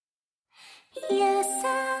優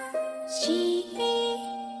しい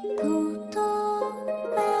言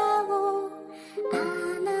葉をあ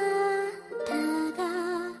なたが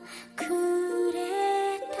くれ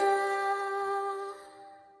た。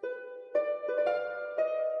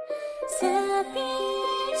寂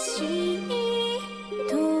しい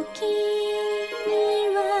時に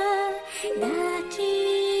は抱き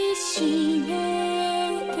しめ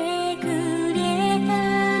てくれた。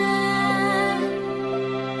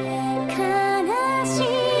悲しい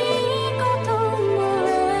ことも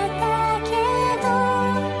あったけど、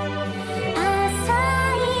浅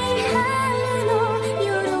い春の喜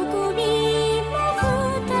びも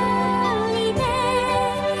二人で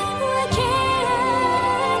分け合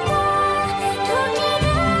った。時が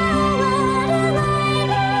終わる前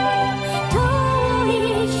の遠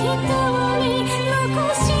い瞳に残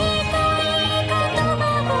したい言葉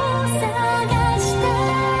を探した。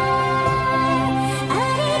あ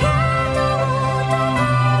りがとうと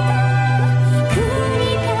繰り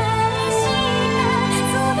返した。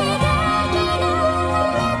それだけがあ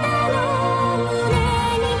なたの胸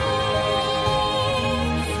に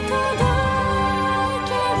届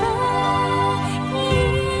けばい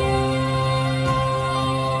い。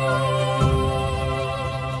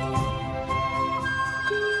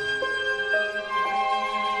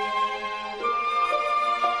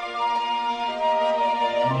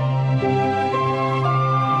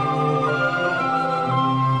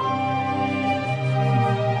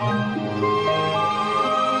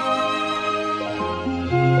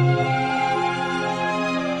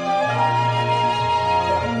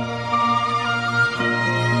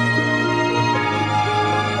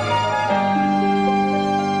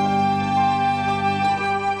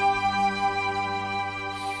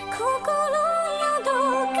心よど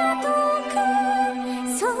うか遠く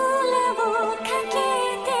空をかけて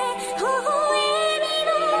微笑み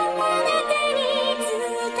をあなたに伝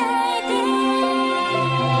えて、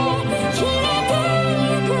消えて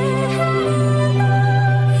ゆく春の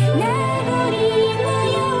名残の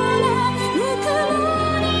ようなぬくも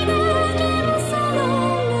りだけをその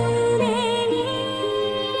胸に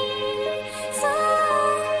そっ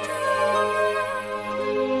と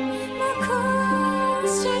残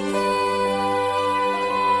して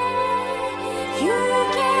ゆ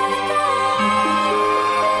けた。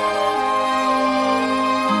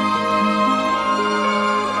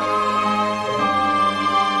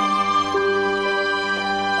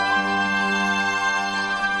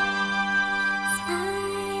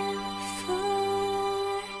Smile for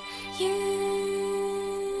you.